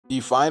The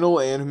final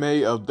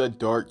anime of the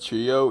Dark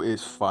Trio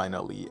is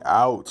finally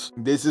out.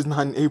 This is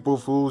not an April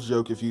Fool's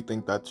joke if you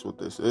think that's what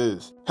this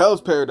is.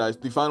 Hell's Paradise,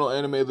 the final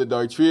anime of the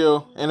Dark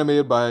Trio,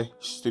 animated by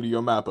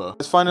Studio Mappa,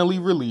 has finally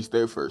released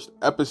their first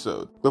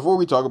episode. Before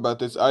we talk about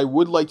this, I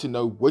would like to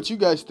know what you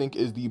guys think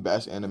is the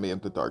best anime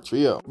of the Dark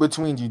Trio,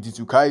 between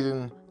Jujutsu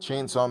Kaisen,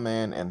 Chainsaw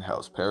Man, and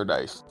Hell's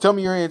Paradise. Tell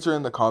me your answer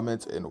in the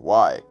comments and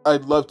why.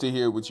 I'd love to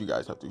hear what you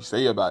guys have to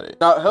say about it.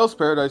 Now, Hell's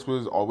Paradise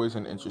was always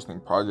an interesting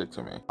project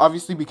to me.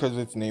 Obviously because of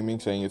its naming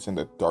saying it's in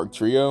the Dark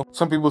Trio.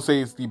 Some people say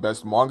it's the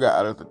best manga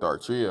out of the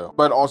Dark Trio,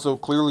 but also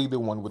clearly the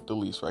one with the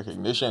least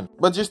recognition.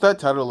 But just that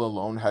title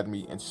alone had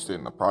me interested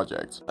in the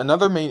project.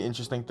 Another main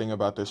interesting thing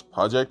about this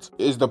project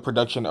is the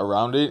production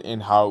around it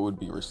and how it would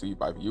be received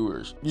by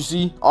viewers. You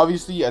see,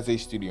 obviously as a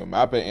Studio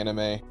Mappa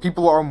anime,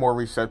 people are more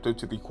receptive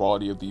to the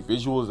quality of the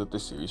visuals that the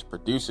series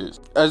produces,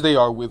 as they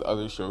are with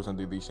other shows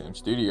under the same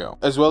studio,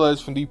 as well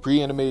as from the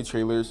pre-animated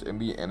trailers and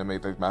the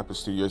anime that Mappa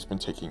Studio has been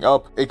taking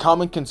up. A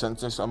common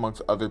consensus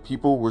amongst other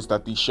people was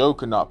that the show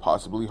could not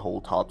possibly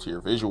hold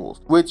top-tier visuals,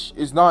 which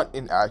is not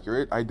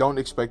inaccurate. I don't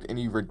expect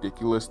any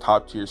ridiculous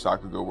top-tier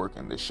Sakuga work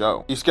in this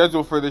show. The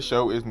schedule for this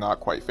show is not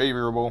quite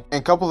favorable,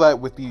 and couple that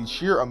with the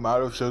sheer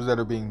amount of shows that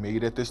are being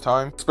made at this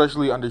time,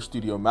 especially under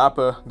Studio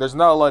Mappa, there's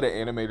not a lot of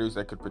animators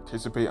that could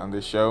participate on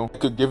this show that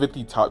could give it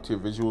the top-tier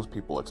visuals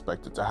people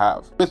expect it to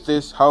have. With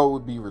this, how it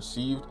would be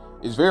received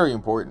is very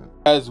important,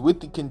 as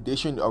with the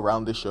condition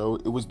around the show,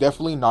 it was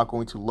definitely not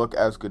going to look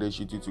as good as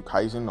Jujutsu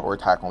Kaisen or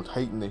Attack on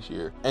Titan this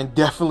year, and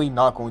definitely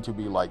not going to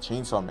be like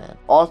Chainsaw Man.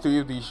 All three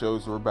of these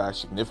shows were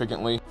bashed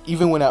significantly,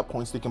 even when at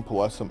points they can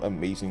pull out some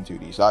amazing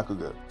 2D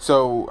Sakuga.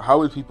 So how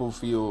would people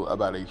feel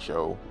about a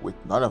show with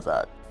none of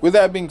that? With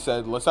that being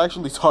said, let's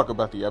actually talk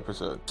about the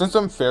episode. Since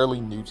I'm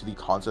fairly new to the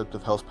concept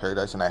of Hell's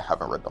Paradise and I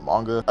haven't read the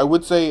manga, I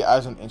would say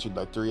as an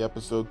introductory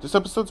episode, this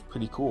episode's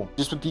pretty cool.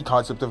 Just with the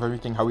concept of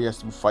everything, how he has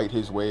to fight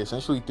his way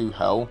essentially through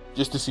hell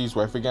just to see his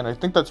wife again, I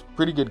think that's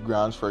pretty good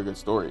grounds for a good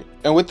story.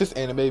 And with this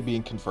anime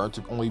being confirmed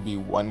to only be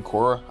one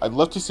Korra, I'd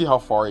love to see how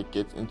far it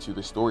gets into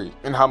the story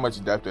and how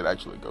much depth it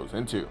actually goes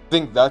into. I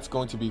think that's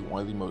going to be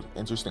one of the most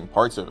interesting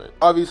parts of it.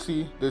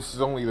 Obviously, this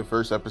is only the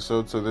first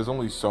episode, so there's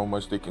only so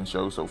much they can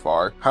show so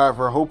far.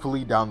 However,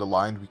 hopefully down the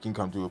line we can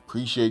come to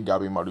appreciate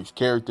Gabimaru's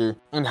character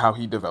and how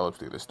he develops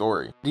through the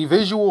story. The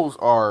visuals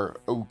are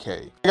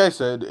okay. Like I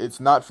said, it's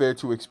not fair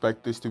to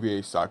expect this to be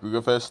a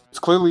Sakuga fest. It's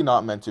clearly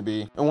not meant to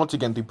be, and once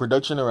again the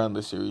production around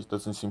this series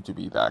doesn't seem to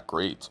be that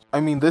great. I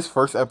mean, this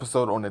first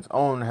episode on its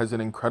own has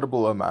an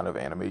incredible amount of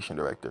animation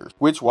directors,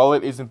 which while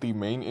it isn't the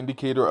main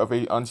indicator of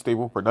a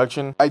unstable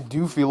production, I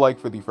do feel like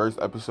for the first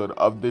episode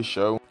of this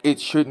show,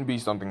 it shouldn't be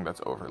something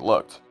that's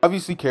overlooked.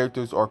 Obviously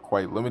characters are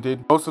quite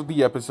limited. Most of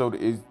the episode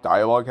is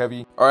dialogue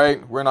heavy.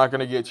 Alright, we're not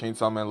gonna get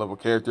Chainsaw Man level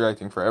character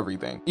acting for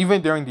everything.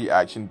 Even during the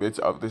action bits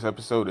of this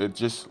episode, it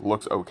just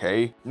looks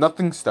okay.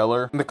 Nothing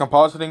stellar. And the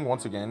compositing,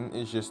 once again,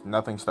 is just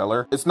nothing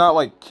stellar. It's not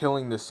like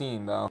killing the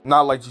scene though.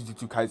 Not like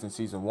Jujutsu Kaisen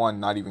season 1,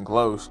 not even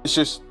close. It's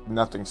just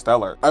nothing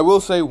stellar. I will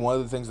say one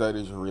of the things that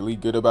is really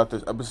good about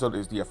this episode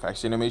is the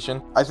effects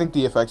animation. I think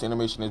the effects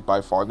animation is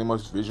by far the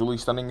most visually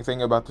stunning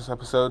thing about this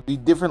episode. The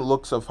different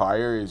looks of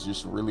fire is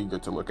just really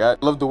good to look at.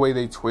 I love the way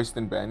they twist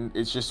and bend.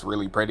 It's just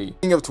really pretty.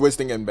 Speaking of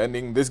twisting and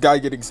bending, this guy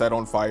getting set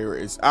on fire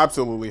is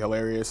absolutely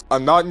hilarious.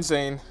 I'm not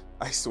insane,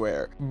 I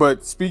swear.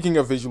 But speaking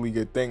of visually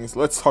good things,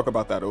 let's talk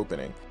about that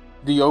opening.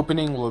 The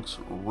opening looks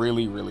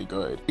really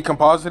good. The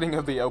compositing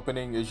of the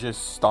opening is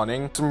just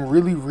stunning. Some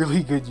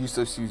really good use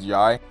of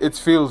CGI. It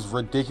feels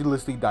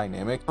ridiculously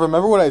dynamic.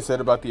 Remember what I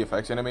said about the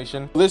effects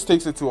animation? This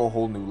takes it to a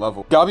whole new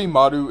level.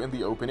 Gabimaru in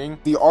the opening,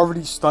 the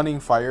already stunning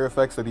fire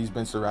effects that he's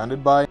been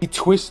surrounded by, he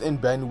twists and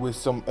bends with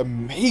some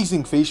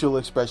amazing facial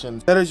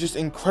expressions that are just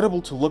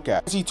incredible to look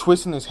at. As he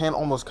twists and his hand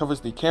almost covers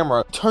the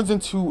camera, it turns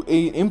into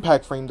an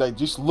impact frame that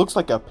just looks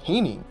like a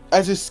painting,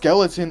 as his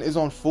skeleton is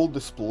on full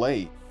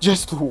display.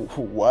 Just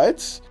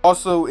what?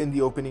 Also in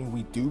the opening,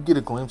 we do get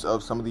a glimpse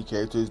of some of the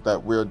characters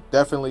that we're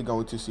definitely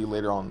going to see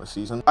later on in the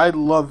season. I'd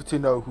love to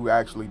know who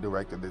actually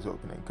directed this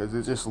opening because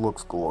it just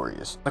looks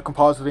glorious. The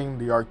compositing,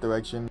 the art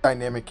direction,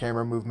 dynamic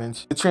camera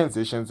movements, the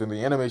transitions, and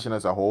the animation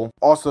as a whole.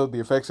 Also the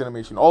effects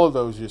animation, all of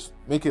those just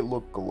make it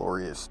look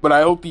glorious. But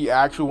I hope the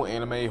actual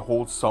anime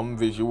holds some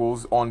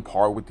visuals on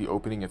par with the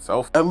opening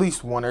itself. At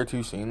least one or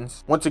two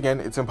scenes. Once again,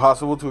 it's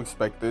impossible to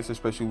expect this,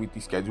 especially with the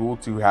schedule,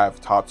 to have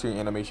top tier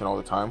animation all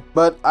the time.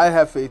 But I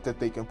have faith that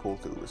they can pull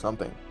through with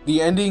something.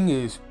 The ending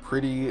is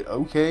pretty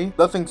okay.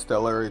 Nothing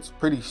stellar. It's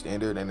pretty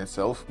standard in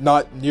itself.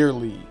 Not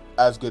nearly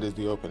as good as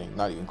the opening,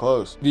 not even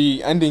close.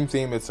 The ending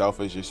theme itself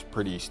is just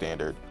pretty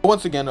standard.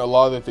 Once again, a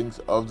lot of the things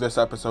of this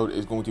episode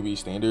is going to be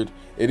standard.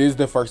 It is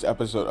the first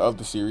episode of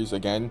the series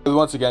again, but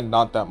once again,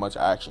 not that much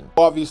action.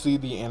 Obviously,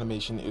 the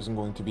animation isn't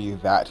going to be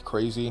that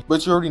crazy,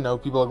 but you already know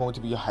people are going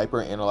to be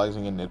hyper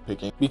analyzing and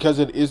nitpicking because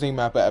it is a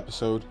Mappa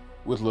episode.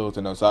 with little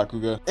to no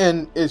Sakuga,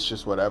 and it's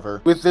just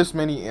whatever. With this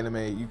many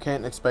anime, you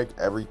can't expect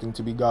everything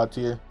to be god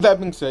tier. That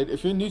being said,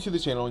 if you're new to the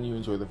channel and you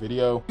enjoy the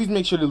video, please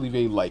make sure to leave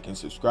a like and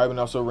subscribe, and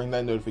also ring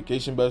that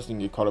notification bell so you can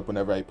get caught up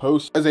whenever I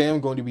post, as I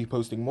am going to be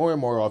posting more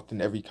and more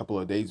often every couple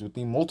of days with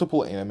the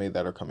multiple anime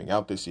that are coming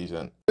out this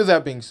season. With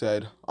that being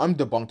said, I'm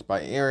Debunked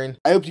by Aaron.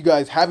 I hope you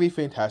guys have a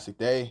fantastic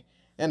day,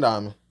 and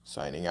I'm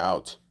signing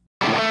out.